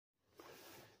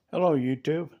Hello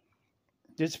YouTube.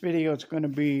 This video is going to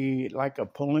be like a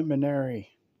preliminary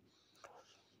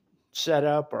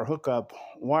setup or hookup,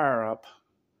 wire up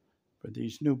for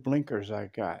these new blinkers I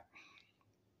got.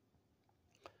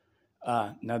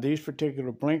 Now these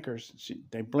particular blinkers,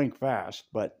 they blink fast,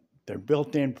 but they're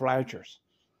built-in flashers.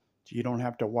 So you don't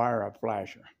have to wire a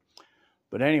flasher.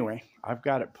 But anyway, I've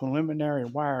got it preliminary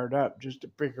wired up just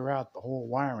to figure out the whole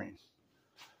wiring.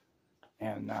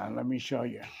 And let me show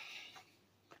you.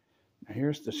 Now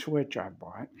here's the switch I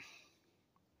bought.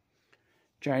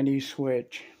 Chinese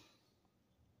switch.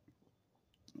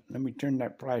 Let me turn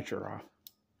that flasher off.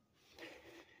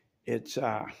 It's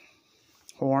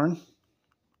horn,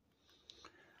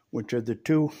 which are the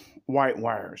two white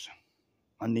wires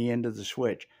on the end of the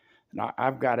switch. Now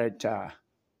I've got it,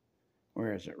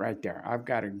 where is it? Right there. I've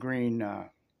got a green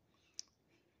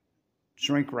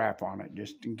shrink wrap on it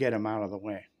just to get them out of the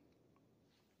way.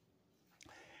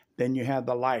 Then you have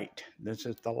the light. This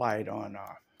is the light on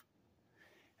off.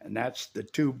 And that's the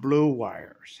two blue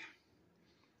wires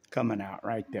coming out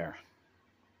right there.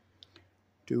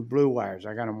 Two blue wires.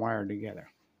 I got them wired together.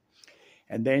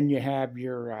 And then you have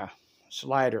your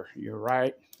slider, your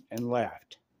right and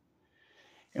left.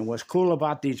 And what's cool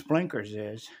about these blinkers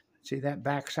is, see that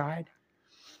back side?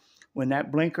 When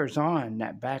that blinker's on,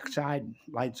 that back side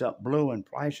lights up blue and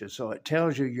flashes. So it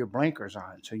tells you your blinker's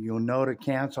on. So you'll know to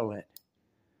cancel it.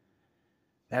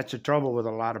 That's the trouble with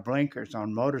a lot of blinkers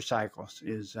on motorcycles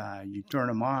is you turn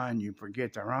them on, you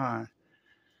forget they're on,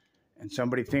 and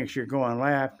somebody thinks you're going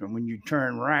left, and when you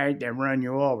turn right, they run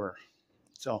you over.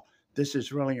 So this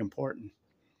is really important.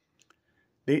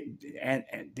 And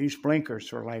these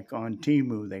blinkers are like on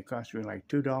Temu. They cost me like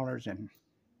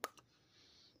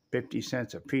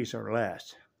 $2.50 a piece or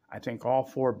less. I think all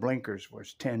 4 blinkers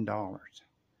was $10.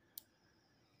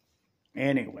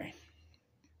 Anyway.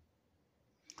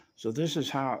 So this is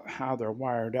how they're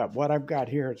wired up. What I've got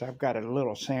here is I've got a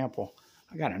little sample.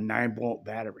 I got a 9-volt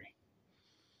battery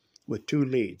with 2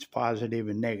 leads, positive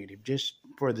and negative, just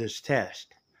for this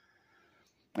test.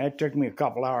 That took me a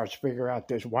couple hours to figure out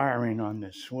this wiring on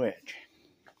this switch.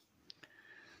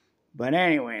 But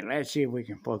anyway, let's see if we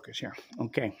can focus here.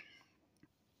 Okay.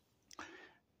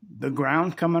 The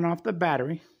ground coming off the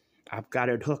battery, I've got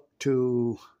it hooked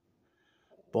to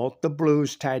both the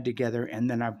blues tied together, and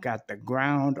then I've got the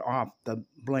ground off the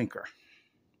blinker.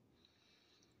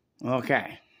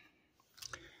 Okay.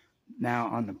 Now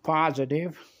on the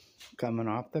positive, coming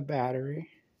off the battery,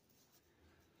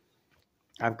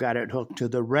 I've got it hooked to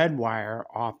the red wire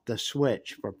off the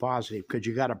switch for positive, because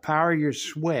you got to power your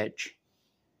switch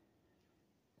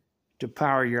to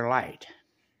power your light.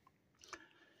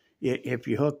 If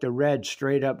you hook the red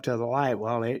straight up to the light,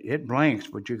 well, it blinks,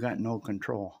 but you got no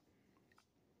control.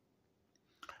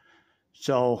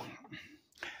 So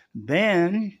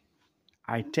then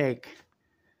I take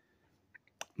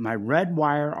my red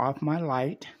wire off my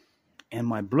light and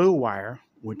my blue wire,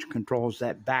 which controls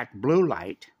that back blue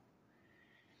light,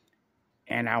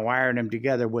 and I wired them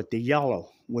together with the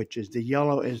yellow, which is the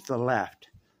yellow is the left.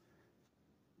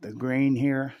 The green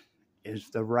here is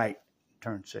the right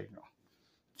turn signal.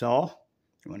 So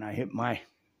when I hit my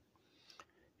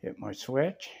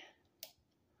switch,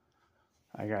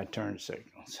 I got turn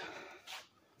signals.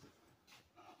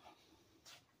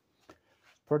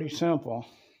 Pretty simple.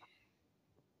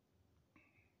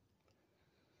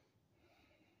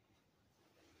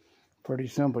 Pretty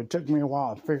simple. It took me a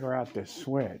while to figure out this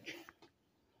switch.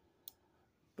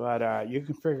 But you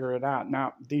can figure it out.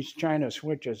 Now, these China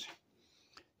switches,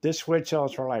 this switch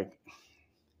sells for like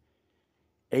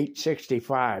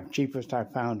 $8.65, cheapest I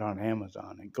found on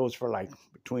Amazon. It goes for like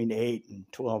between $8 and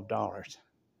 $12,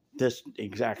 this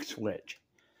exact switch.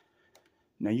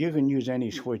 Now, you can use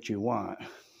any switch you want.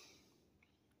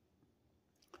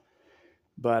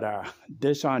 But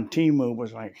this on Temu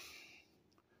was like,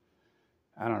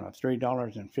 I don't know,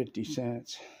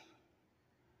 $3.50.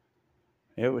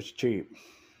 It was cheap.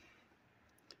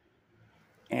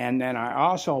 And then I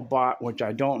also bought, which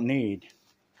I don't need,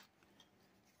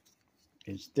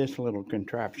 is this little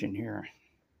contraption here.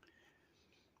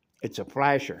 It's a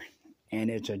flasher, and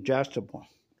it's adjustable.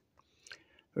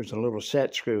 There's a little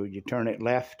set screw. You turn it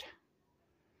left,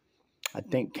 I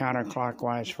think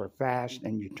counterclockwise for fast,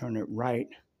 and you turn it right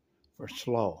for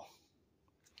slow.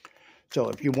 So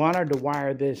if you wanted to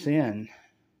wire this in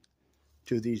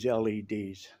to these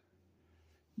LEDs,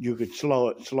 you could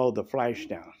slow the flash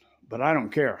down. But I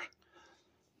don't care.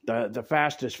 The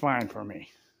fast is fine for me.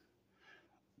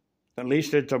 At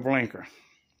least it's a blinker.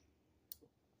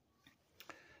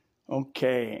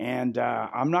 Okay, and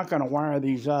I'm not going to wire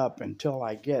these up until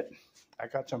I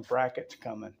got some brackets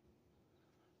coming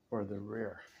for the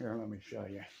rear. Here, let me show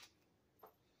you.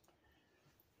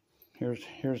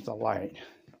 Here's the light.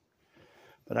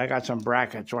 But I got some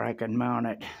brackets where I can mount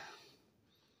it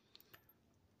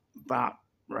about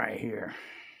right here.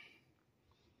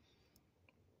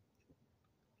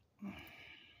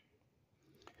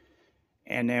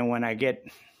 And then when I get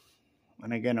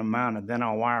them mounted, then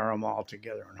I'll wire them all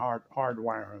together and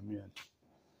hardwire them in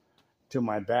to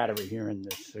my battery here in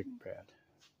this Sikk Ped.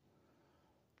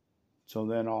 So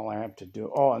then all I have to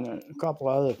do, oh, and then a couple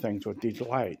other things with these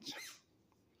lights.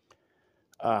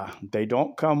 They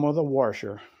don't come with a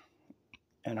washer,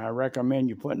 and I recommend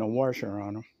you putting a washer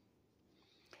on them.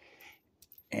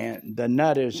 And the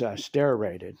nut is stair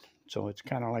rated, so it's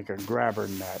kind of like a grabber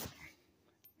nut.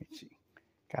 Let's see.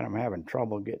 God, I'm having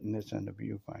trouble getting this in the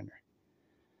viewfinder.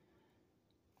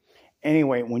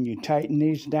 Anyway, when you tighten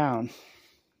these down,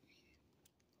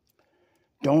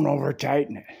 don't over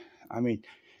tighten it. I mean,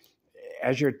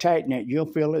 as you're tightening it, you'll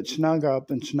feel it snug up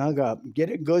and snug up.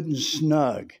 Get it good and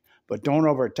snug, but don't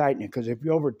over tighten it, because if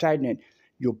you over tighten it,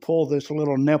 you'll pull this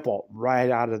little nipple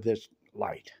right out of this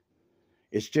light.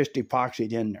 It's just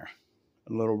epoxied in there,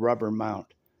 a little rubber mount.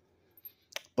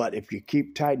 But if you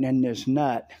keep tightening this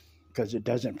nut, because it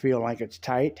doesn't feel like it's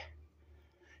tight,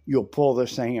 you'll pull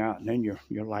this thing out, and then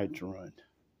your light's ruined.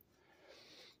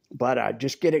 But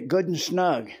just get it good and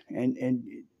snug, and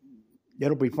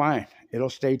it'll be fine. It'll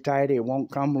stay tight. It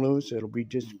won't come loose. It'll be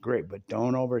just great, but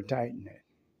don't over tighten it.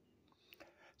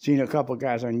 Seen a couple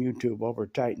guys on YouTube over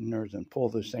tighten theirs and pull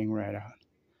this thing right out.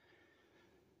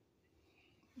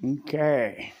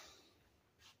 Okay.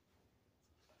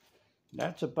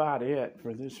 That's about it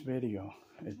for this video.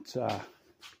 It's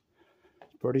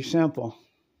pretty simple.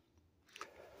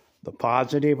 The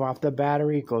positive off the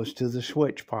battery goes to the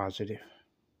switch positive.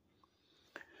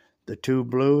 The two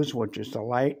blues, which is the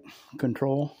light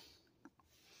control,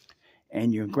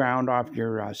 and your ground off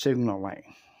your signal light,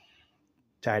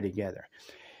 tie together.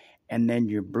 And then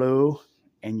your blue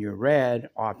and your red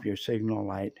off your signal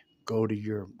light go to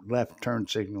your left turn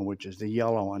signal, which is the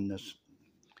yellow on this,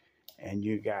 and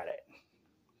you got it.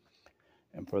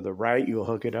 And for the right, you'll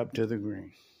hook it up to the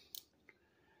green.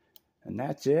 And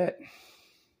that's it.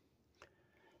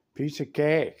 Piece of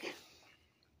cake.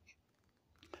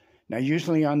 Now,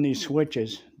 usually on these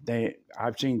switches,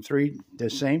 I've seen the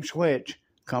same switch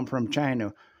come from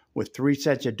China with 3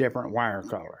 sets of different wire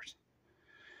colors.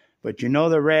 But you know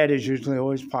the red is usually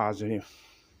always positive.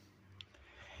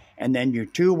 And then your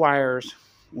 2 wires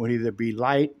would either be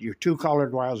light, your 2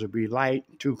 colored wires would be light,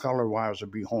 2 colored wires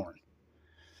would be horn.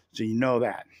 So you know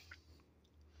that.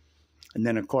 And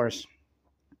then, of course,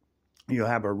 you'll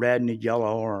have a red and a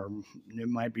yellow, or it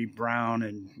might be brown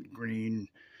and green,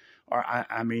 or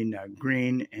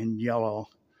green and yellow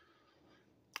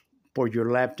for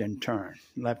your left and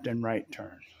right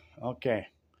turn. Okay,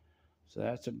 so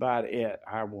that's about it.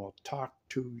 I will talk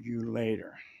to you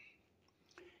later.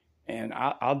 And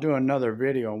I'll do another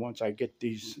video once I get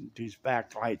these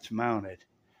backlights mounted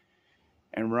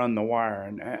and run the wire.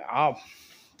 And I'll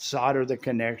solder the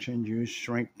connection, use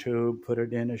shrink tube, put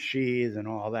it in a sheath and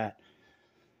all that.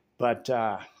 But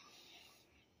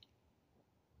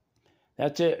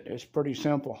that's it. It's pretty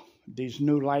simple. These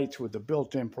new lights with the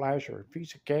built-in flash are a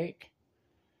piece of cake.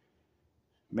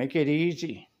 Make it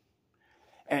easy.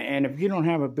 And if you don't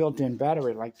have a built-in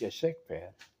battery like the Sikk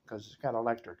Ped, because it's got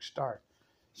electric start,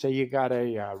 say you got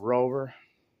a Rover.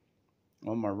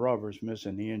 Well, my Rover's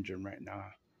missing the engine right now.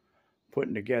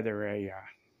 Putting together a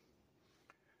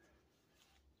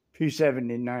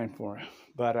P79 for it.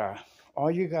 But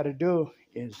all you got to do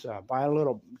is buy a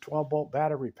little 12-volt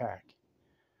battery pack,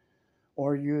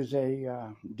 or use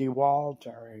a DeWalt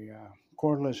or a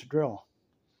cordless drill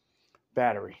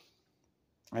battery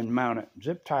and mount it.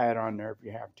 Zip tie it on there if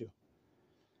you have to,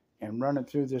 and run it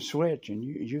through the switch, and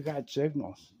you got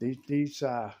signals. These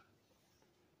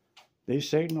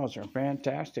signals are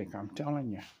fantastic, I'm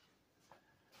telling you.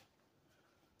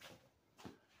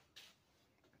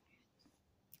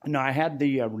 Now, I had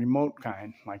the remote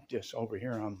kind like this over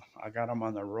here. I got them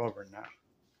on the Rover now.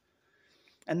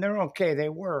 And they're okay. They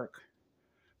work.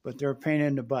 But they're a pain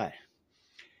in the butt.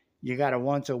 You got to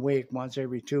once a week, once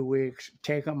every 2 weeks,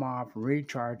 take them off,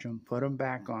 recharge them, put them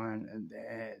back on.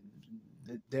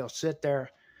 And they'll sit there.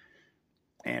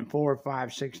 And 4 or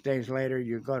 5, 6 days later,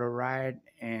 you go to ride,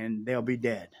 and they'll be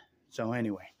dead. So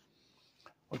anyway.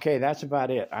 Okay, that's about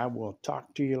it. I will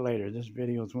talk to you later. This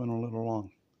video's went a little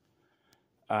long.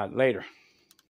 Later.